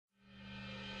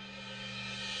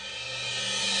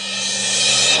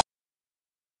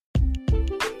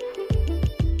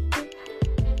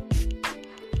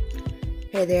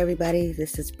Hey there, everybody.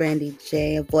 This is Brandy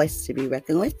J, a voice to be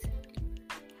reckoned with.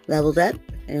 Leveled up,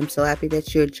 and I'm so happy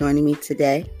that you're joining me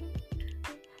today.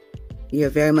 You're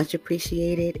very much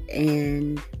appreciated,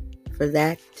 and for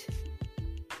that,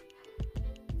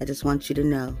 I just want you to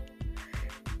know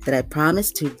that I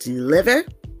promise to deliver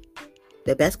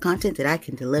the best content that I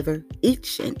can deliver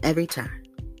each and every time.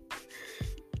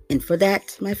 And for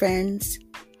that, my friends,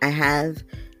 I have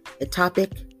a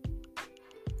topic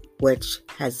which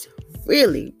has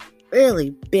really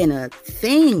been a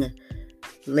thing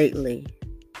lately.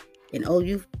 And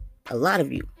a lot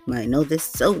of you might know this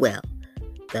so well.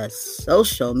 The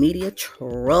social media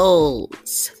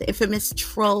trolls, the infamous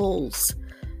trolls,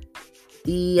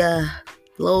 the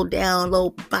low down,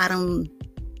 low bottom,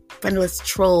 friendless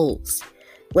trolls.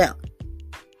 Well,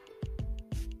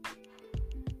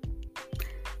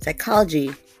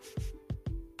 psychology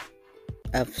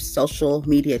of social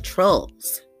media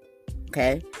trolls.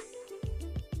 Okay?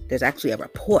 There's actually a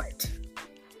report.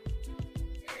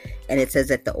 And it says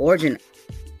that the origin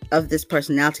of this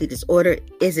personality disorder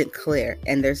isn't clear,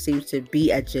 and there seems to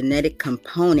be a genetic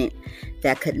component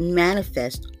that could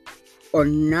manifest or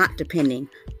not, depending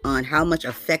on how much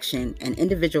affection an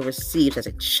individual receives as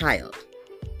a child.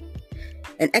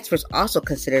 And experts also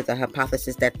consider the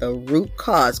hypothesis that the root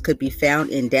cause could be found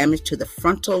in damage to the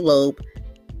frontal lobe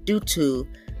due to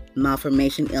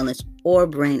malformation, illness, or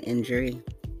brain injury.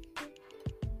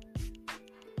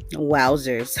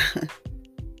 Wowzers.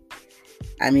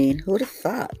 I mean, who would have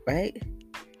thought, right?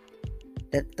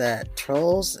 That the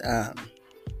trolls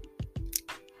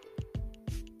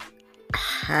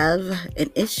have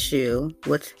an issue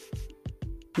with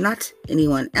not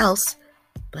anyone else,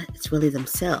 but it's really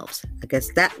themselves. I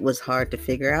guess that was hard to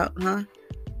figure out, huh?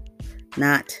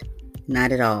 Not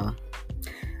at all.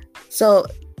 So,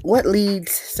 what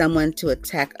leads someone to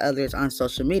attack others on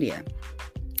social media?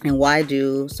 And why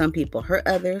do some people hurt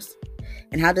others?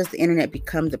 And how does the internet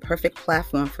become the perfect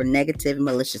platform for negative and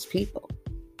malicious people?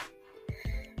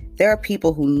 There are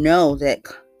people who know that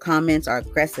comments are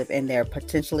aggressive and they're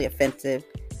potentially offensive,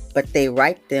 but they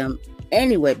write them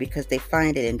anyway because they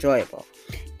find it enjoyable.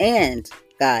 And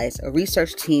guys, a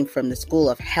research team from the School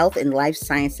of Health and Life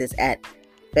Sciences at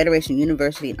Federation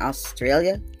University in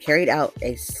Australia carried out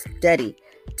a study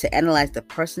to analyze the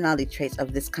personality traits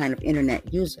of this kind of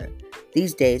internet user.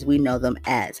 These days, we know them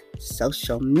as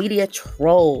social media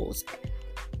trolls.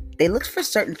 They looked for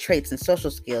certain traits and social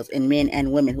skills in men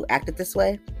and women who acted this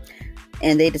way,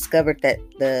 and they discovered that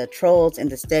the trolls in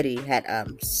the study had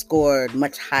scored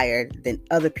much higher than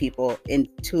other people in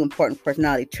two important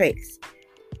personality traits: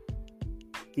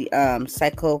 the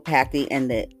psychopathy and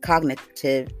the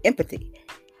cognitive empathy.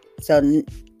 So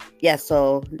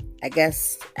I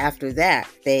guess after that,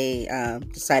 they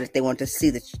decided they wanted to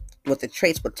see what the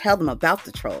traits would tell them about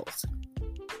the trolls.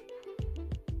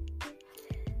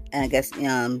 And I guess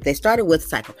they started with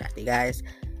psychopathy, guys.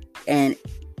 And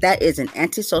that is an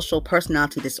antisocial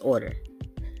personality disorder.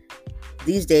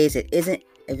 These days, it isn't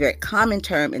a very common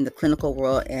term in the clinical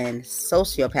world, and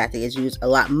sociopathy is used a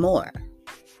lot more.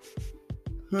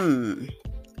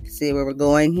 See where we're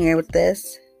going here with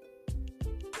this?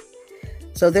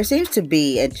 So there seems to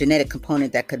be a genetic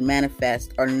component that could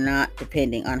manifest or not,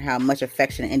 depending on how much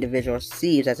affection an individual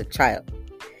receives as a child.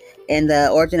 And the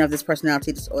origin of this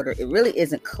personality disorder, it really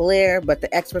isn't clear, but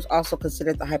the experts also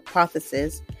consider the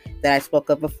hypothesis that I spoke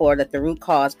of before, that the root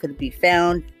cause could be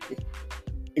found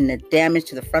in the damage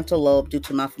to the frontal lobe due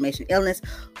to malformation, illness,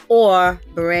 or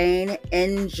brain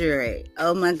injury.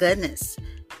 Oh my goodness.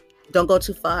 Don't go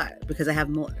too far, because I have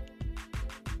more.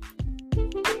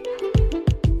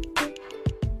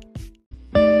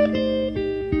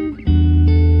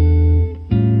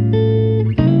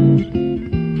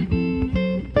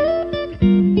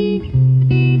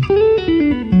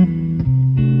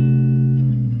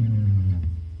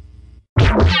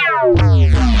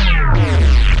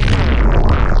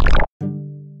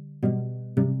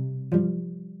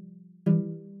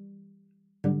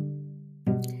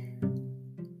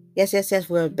 Yes,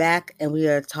 we're back, and we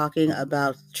are talking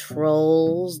about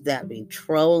trolls that be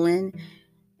trolling,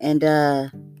 and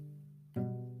the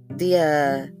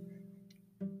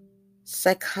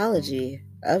psychology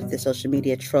of the social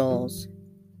media trolls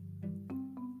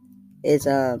is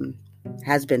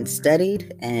has been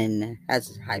studied and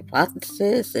has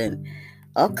hypothesis and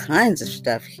all kinds of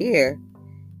stuff here.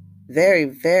 Very,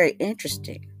 very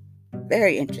interesting.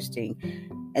 Very interesting.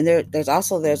 And there's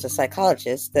a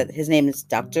psychologist that his name is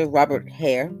Dr. Robert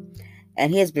Hare,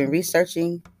 and he has been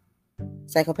researching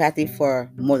psychopathy for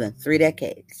more than 3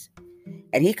 decades.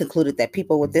 And he concluded that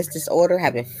people with this disorder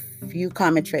have a few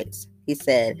common traits. He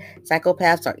said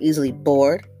psychopaths are easily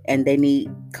bored, and they need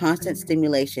constant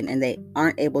stimulation, and they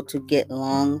aren't able to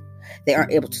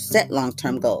set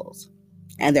long-term goals,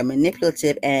 and they're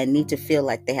manipulative and need to feel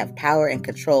like they have power and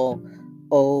control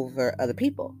over other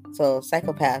people. So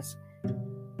psychopaths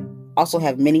also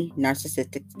have many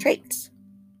narcissistic traits.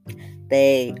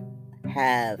 They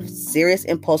have serious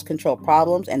impulse control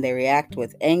problems, and they react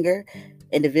with anger.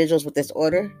 Individuals with this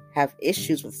disorder have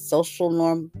issues with social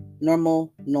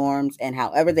normal norms, and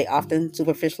they're often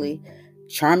superficially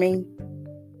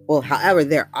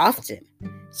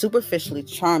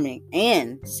charming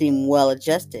and seem well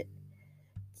adjusted.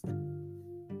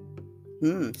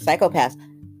 Psychopaths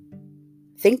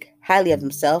think highly of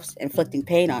themselves. Inflicting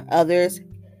pain on others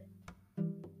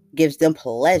gives them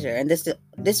pleasure. And this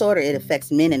disorder, it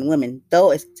affects men and women,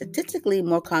 though it's statistically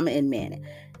more common in men.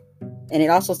 And it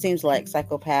also seems like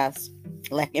psychopaths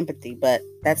lack empathy, but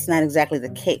that's not exactly the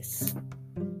case.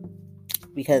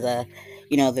 Because,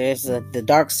 there's the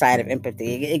dark side of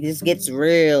empathy. It just gets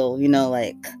real,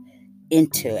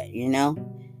 into it,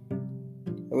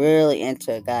 really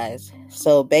into it, guys.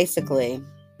 So basically,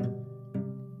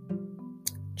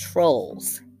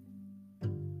 trolls.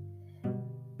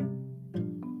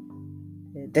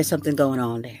 There's something going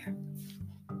on there.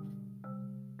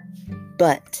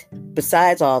 But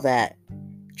besides all that,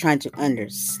 trying to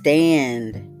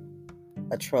understand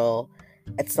a troll,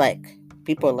 it's like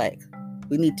people are like,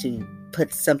 we need to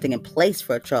put something in place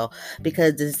for a troll,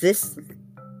 because does this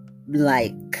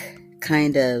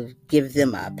kind of give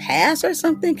them a pass or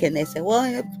something? Can they say, well,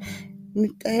 I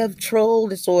have troll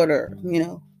disorder,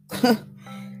 and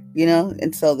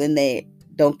so then they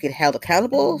don't get held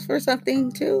accountable for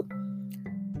something too,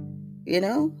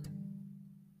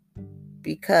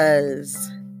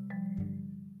 because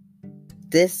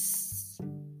this,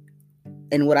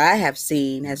 and what I have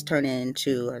seen, has turned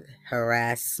into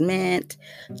harassment,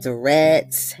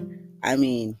 threats.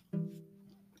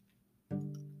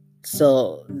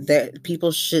 So that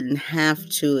people shouldn't have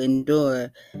to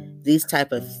endure these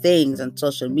type of things on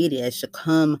social media. It should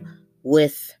come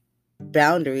with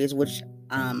boundaries, which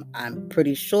I'm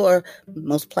pretty sure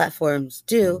most platforms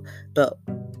do. But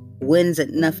when's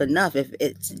enough? If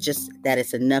it's just that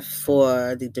it's enough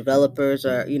for the developers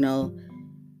or,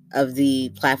 of the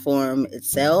platform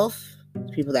itself,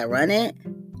 people that run it,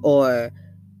 or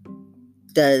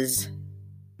does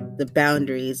the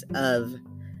boundaries of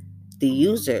the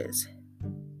users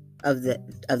of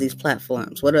these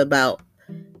platforms, what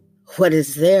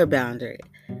is their boundary?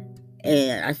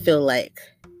 And I feel like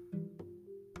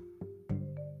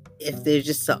if there's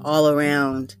just an all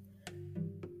around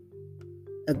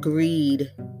agreed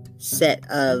set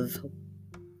of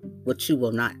what you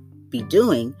will not be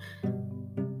doing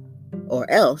or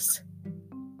else,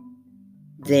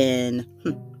 then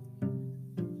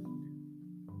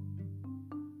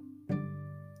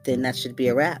that should be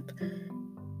a wrap.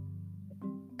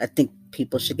 I think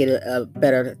people should get a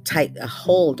better tight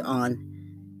hold on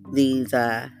these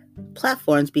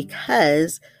platforms,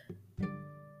 because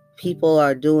people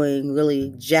are doing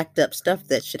really jacked up stuff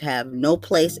that should have no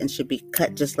place and should be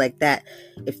cut just like that.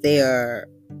 If they are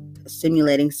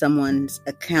simulating someone's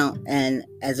account and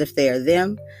as if they are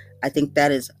them, I think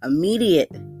that is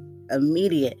immediate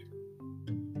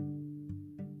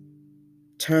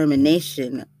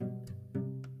termination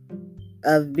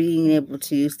of being able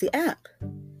to use the app.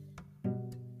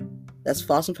 That's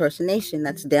false impersonation.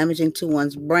 That's damaging to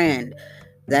one's brand.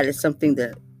 That is something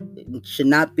that should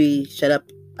not be shut up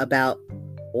about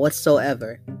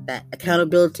whatsoever. That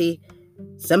accountability,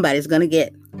 somebody's going to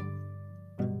get.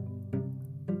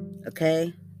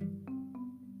 Okay?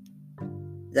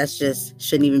 That's just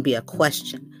shouldn't even be a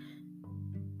question.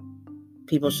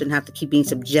 People shouldn't have to keep being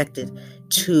subjected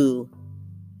to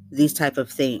these type of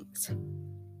things.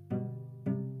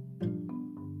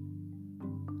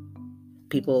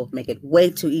 People make it way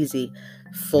too easy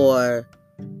for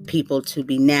people to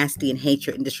be nasty and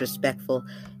hatred and disrespectful.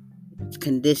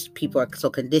 People are so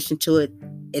conditioned to it.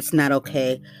 It's not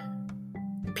okay.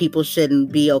 People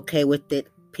shouldn't be okay with it.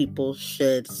 People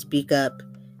should speak up,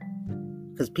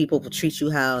 because people will treat you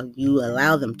how you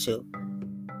allow them to.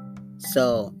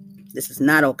 So this is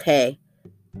not okay.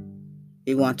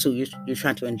 You're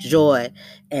trying to enjoy,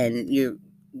 and you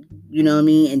know what I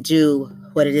mean, and do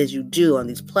what it is you do on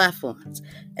these platforms.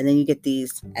 And then you get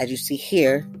these, as you see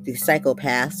here, these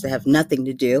psychopaths that have nothing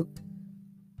to do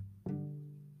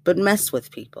but mess with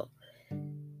people.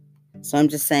 So I'm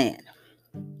just saying,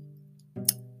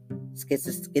 let's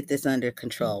get this under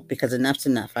control, because enough's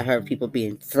enough. I heard people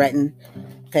being threatened.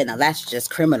 Okay, now that's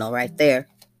just criminal right there.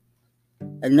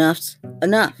 Enough's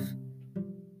enough.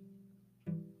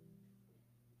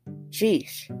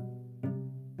 Sheesh.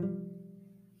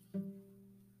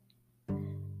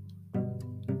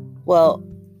 Well,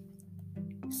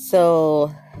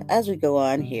 so as we go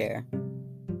on here,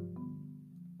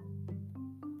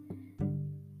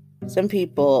 some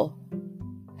people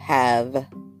have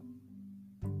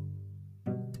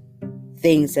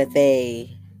things that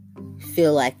they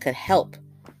feel like could help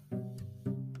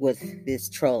with this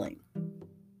trolling.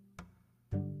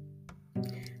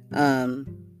 But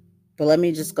let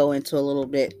me just go into a little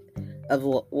bit of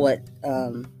what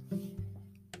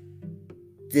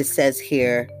this says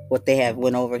here, what they have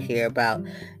went over here about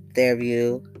their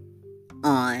view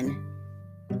on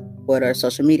what are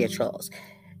social media trolls.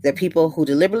 They're people who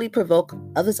deliberately provoke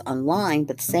others online,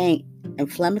 but saying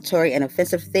inflammatory and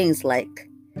offensive things like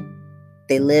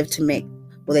they live to make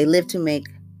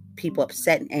people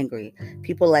upset and angry.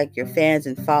 People like your fans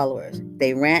and followers.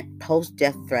 They rant, post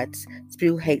death threats,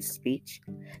 spew hate speech.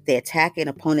 They attack an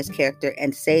opponent's character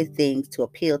and say things to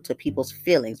appeal to people's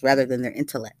feelings rather than their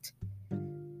intellect.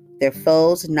 They're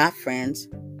foes, not friends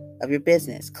of your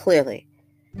business. Clearly,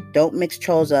 don't mix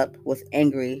trolls up with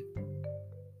angry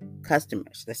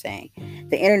customers, they're saying.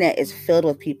 The internet is filled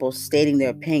with people stating their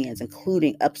opinions,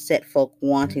 including upset folk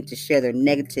wanting to share their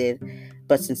negative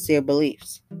but sincere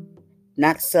beliefs.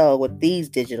 Not so with these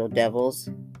digital devils.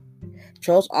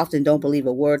 Trolls often don't believe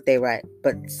a word they write,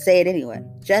 but say it anyway,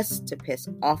 just to piss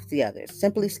off the others.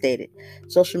 Simply stated,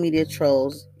 social media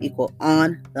trolls equal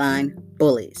online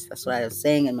bullies. That's what I was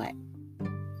saying in my,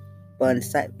 I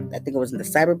think it was in the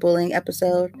cyberbullying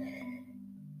episode.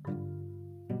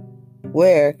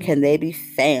 Where can they be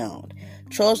found?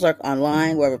 Trolls lurk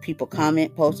online wherever people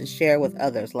comment, post, and share with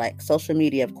others, like social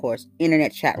media, of course,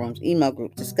 internet chat rooms, email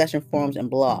groups, discussion forums, and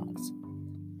blogs.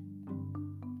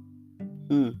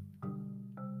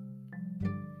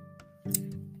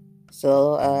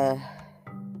 So,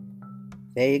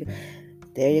 there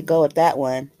you go with that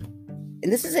one.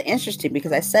 And this is interesting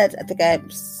because I think I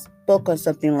spoke on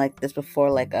something like this before,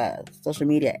 like social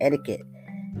media etiquette.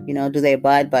 Do they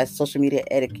abide by social media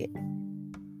etiquette?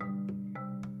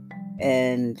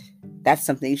 And that's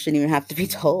something you shouldn't even have to be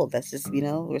told. That's just,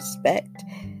 respect.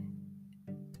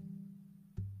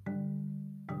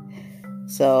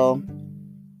 So,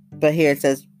 but here it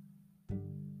says,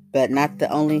 but not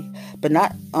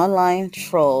online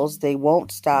trolls. They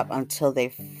won't stop until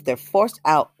they're forced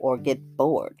out or get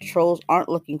bored. Trolls aren't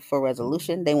looking for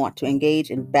resolution. They want to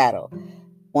engage in battle,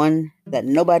 one that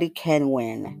nobody can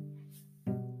win.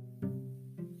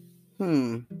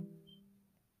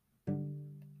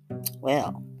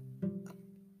 Well,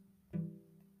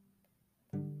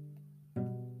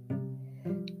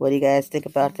 what do you guys think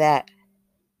about that?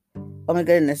 Oh my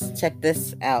goodness, check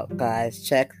this out, guys.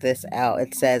 Check this out.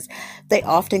 It says, they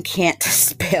often can't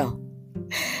spell.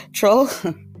 Troll?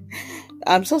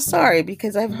 I'm so sorry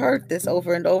because I've heard this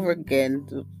over and over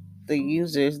again. The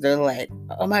users, they're like,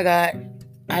 oh my God.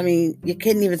 I mean, you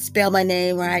couldn't even spell my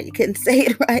name right. You couldn't say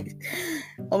it right.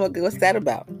 Oh my God, what's that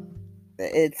about?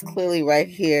 It's clearly right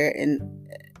here and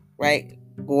right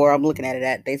where I'm looking at it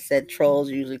at. They said trolls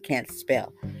usually can't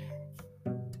spell.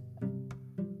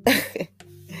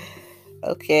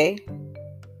 Okay.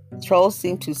 Trolls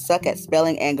seem to suck at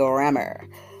spelling and grammar.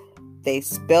 They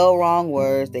spell wrong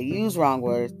words. They use wrong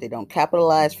words. They don't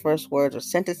capitalize first words or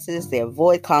sentences. They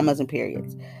avoid commas and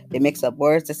periods. They mix up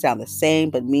words that sound the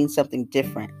same but mean something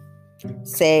different.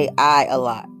 Say I a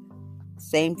lot.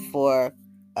 Same for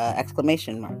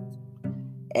exclamation marks.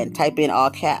 And type in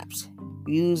all caps.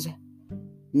 Use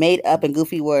made up and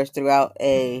goofy words throughout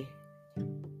a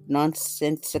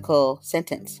nonsensical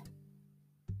sentence.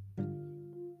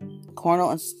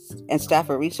 Cornell and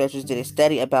Stafford researchers did a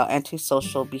study about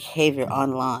antisocial behavior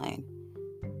online.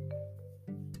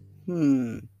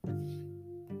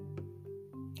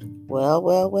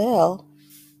 Well.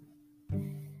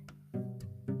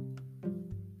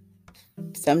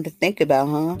 Something to think about,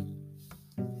 huh?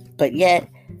 But yet,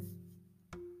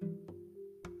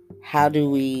 how do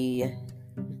we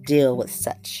deal with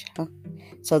such? Huh?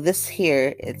 So this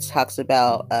here, it talks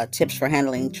about tips for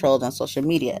handling trolls on social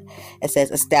media. It says,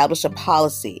 establish a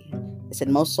policy. It said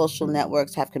most social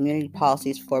networks have community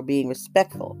policies for being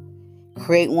respectful.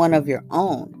 Create one of your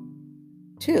own,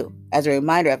 too, as a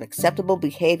reminder of acceptable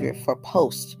behavior for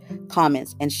posts,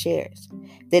 comments, and shares.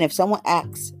 Then if someone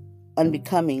acts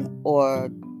unbecoming or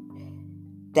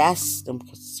dastardly,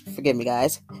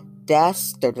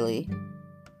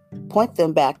 point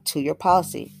them back to your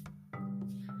policy.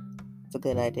 It's a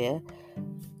good idea.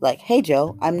 Like, hey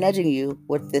Joe, I'm nudging you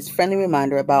with this friendly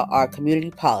reminder about our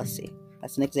community policy.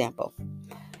 That's an example.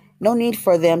 No need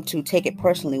for them to take it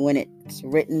personally when it's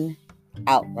written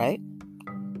out, right?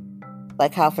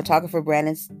 Like how photographer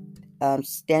Brandon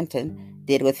Stanton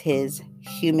did with his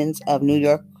Humans of New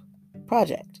York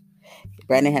project.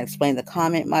 Brandon had explained the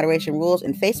comment moderation rules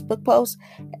in Facebook posts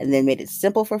and then made it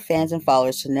simple for fans and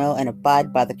followers to know and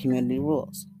abide by the community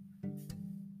rules.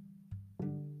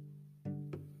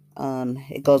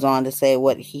 It goes on to say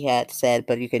what he had said,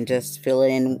 but you can just fill it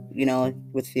in,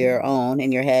 with your own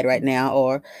in your head right now,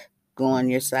 or go on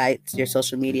your sites, your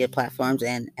social media platforms,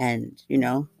 and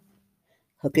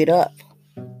hook it up.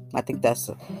 I think that's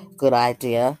a good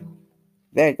idea.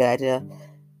 Very good idea.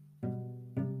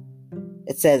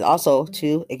 It says also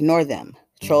to ignore them.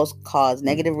 Trolls cause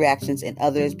negative reactions in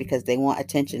others because they want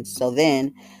attention. So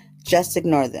then just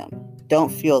ignore them. Don't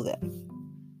fuel them.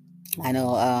 I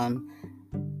know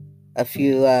a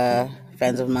few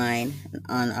friends of mine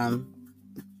on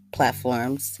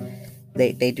platforms,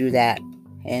 they do that.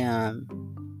 And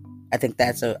I think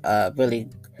that's a really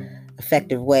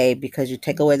effective way, because you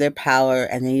take away their power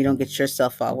and then you don't get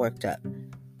yourself all worked up.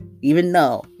 Even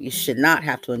though you should not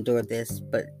have to endure this,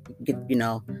 but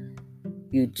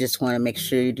you just want to make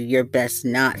sure you do your best,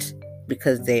 not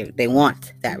because they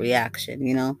want that reaction.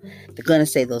 They're going to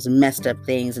say those messed up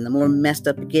things, and the more messed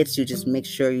up it gets, you just make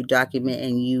sure you document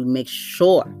and you make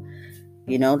sure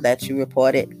that you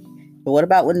report it. But what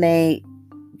about when they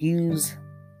use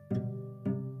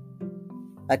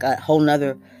like a whole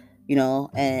nother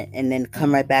and then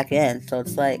come right back in? So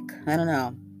it's like, I don't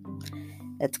know,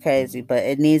 it's crazy, but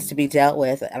it needs to be dealt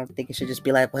with. I don't think it should just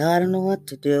be like, well, I don't know what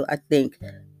to do. I think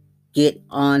get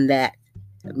on that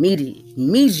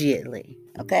immediately.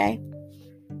 Okay?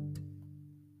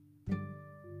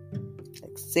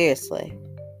 Like, seriously.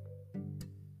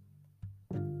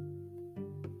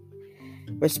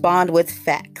 Respond with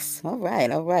facts. All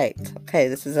right. Okay,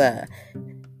 this is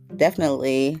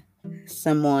definitely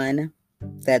someone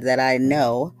that I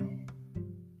know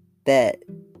that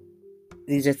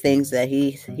these are things that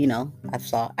he,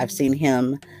 I've seen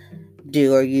him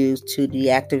do or use to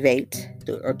deactivate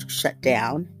or to shut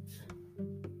down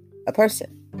a person,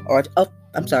 or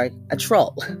a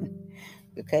troll.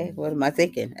 Okay, what am I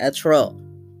thinking? A troll.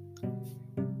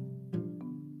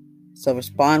 So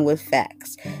respond with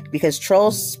facts, because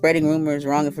trolls spreading rumors,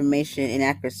 wrong information,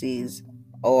 inaccuracies,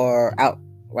 or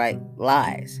outright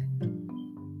lies.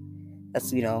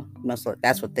 That's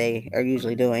that's what they are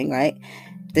usually doing, right?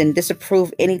 Then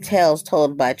disapprove any tales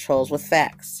told by trolls with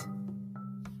facts.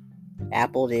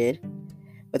 Apple did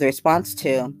with a response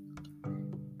to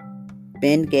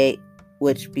Bendgate,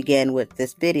 which began with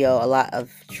this video. A lot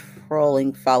of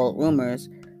trolling followed rumors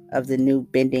of the new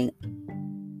bending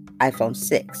iPhone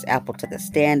 6. Apple took a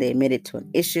stand. They admitted to an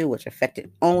issue which affected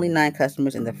only 9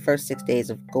 customers in the first 6 days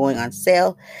of going on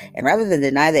sale, and rather than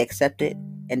deny, they accepted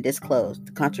and disclosed.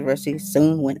 The controversy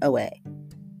soon went away.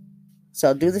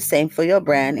 So do the same for your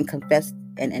brand and confess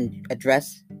and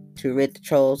address to rid the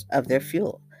trolls of their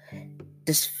fuel.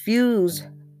 Diffuse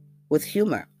with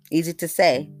humor. Easy to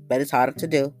say, but it's harder to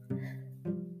do.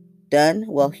 Done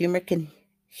well, humor can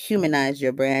humanize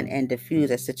your brand and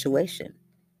diffuse a situation.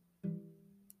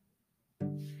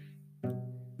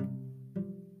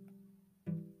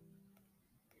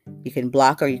 You can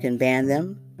block or you can ban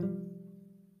them.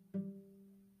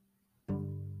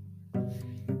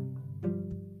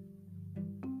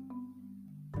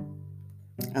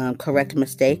 Correct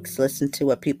mistakes. Listen to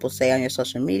what people say on your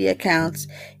social media accounts.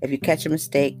 If you catch a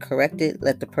mistake, correct it.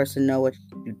 Let the person know what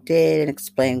you did and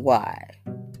explain why.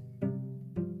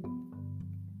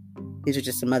 These are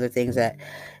just some other things that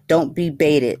don't be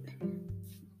baited.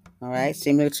 All right?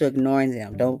 Similar to ignoring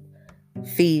them. Don't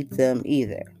feed them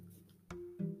either.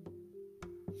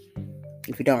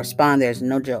 If you don't respond, there's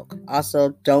no joke. Also,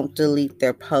 don't delete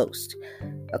their post.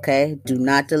 Okay? Do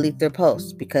not delete their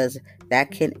post, because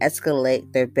that can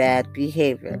escalate their bad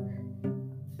behavior.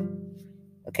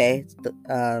 Okay?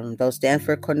 Those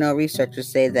Stanford Cornell researchers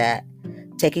say that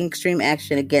taking extreme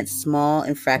action against small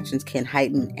infractions can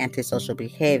heighten antisocial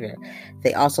behavior.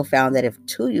 They also found that if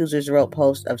 2 users wrote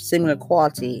posts of similar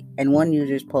quality and one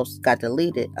user's post got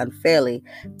deleted unfairly,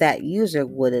 that user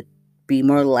would be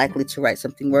more likely to write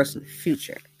something worse in the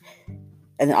future.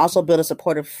 And then also build a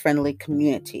supportive, friendly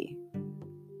community.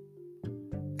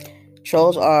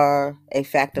 Trolls are a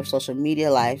fact of social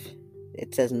media life.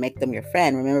 It says make them your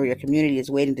friend. Remember, your community is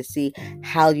waiting to see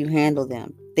how you handle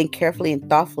them. Think carefully and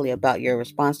thoughtfully about your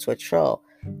response to a troll,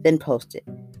 then post it.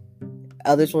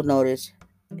 Others will notice,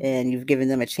 and you've given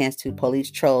them a chance to police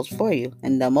trolls for you,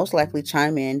 and they'll most likely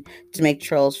chime in to make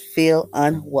trolls feel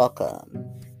unwelcome.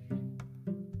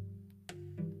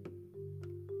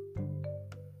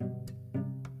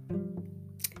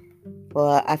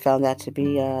 Well, I found that to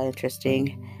be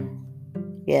interesting.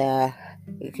 Yeah,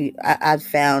 I've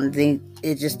found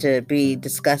it just to be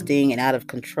disgusting and out of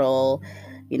control.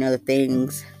 the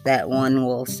things that one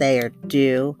will say or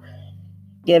do,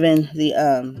 given the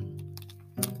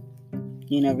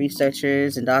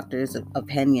researchers and doctors'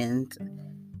 opinions,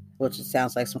 which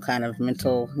sounds like some kind of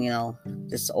mental,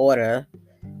 disorder.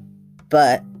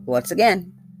 But once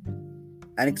again,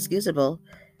 unexcusable.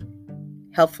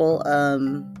 Helpful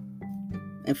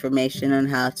information on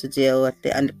how to deal with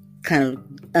it, kind of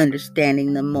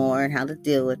understanding them more and how to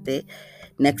deal with it.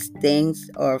 Next things,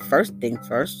 or first thing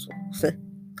first,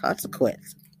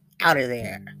 consequence. Out of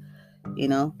there,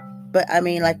 But I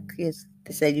mean, like they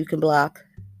said, you can block.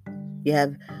 You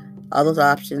have all those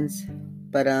options.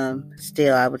 But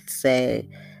still, I would say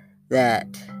that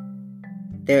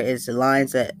there is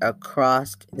lines that are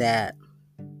crossed that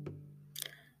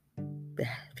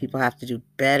people have to do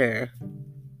better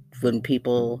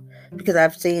because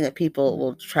I've seen that people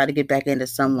will try to get back into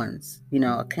someone's,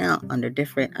 account under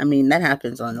different, that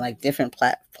happens on like different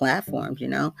platforms,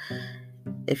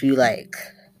 if you like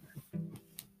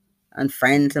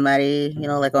unfriend somebody,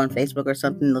 like on Facebook or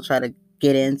something, they'll try to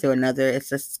get into another. It's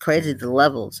just crazy the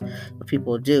levels what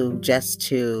people do just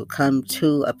to come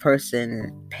to a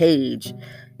person page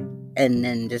and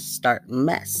then just start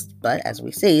mess. But as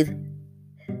we see,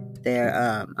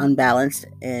 they're unbalanced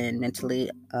and mentally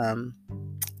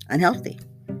unhealthy.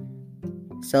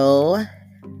 So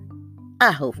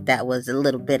I hope that was a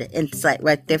little bit of insight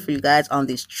right there for you guys on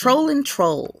these trolling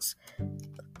trolls.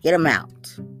 Get them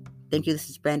out. Thank you. This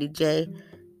is Brandy J.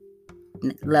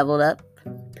 Leveled Up.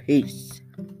 Peace.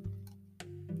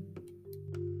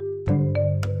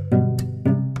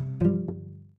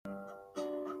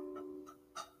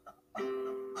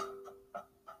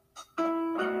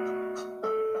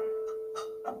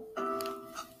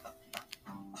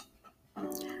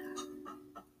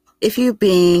 If you're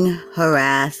being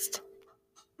harassed,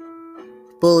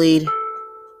 bullied,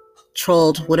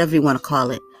 trolled, whatever you want to call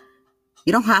it,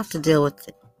 you don't have to deal with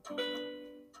it.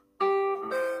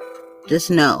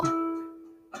 Just know,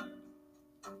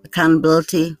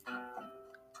 accountability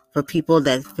for people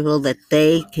that feel that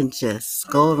they can just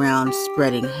go around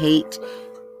spreading hate,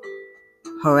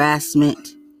 harassment,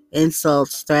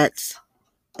 insults, threats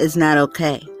is not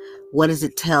okay. What does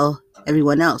it tell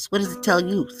everyone else? What does it tell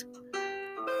youth?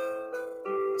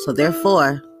 So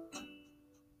therefore,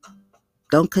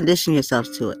 don't condition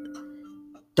yourself to it.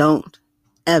 Don't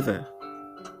ever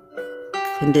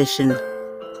condition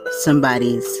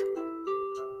somebody's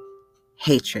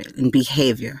hatred and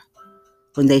behavior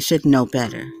when they should know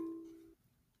better.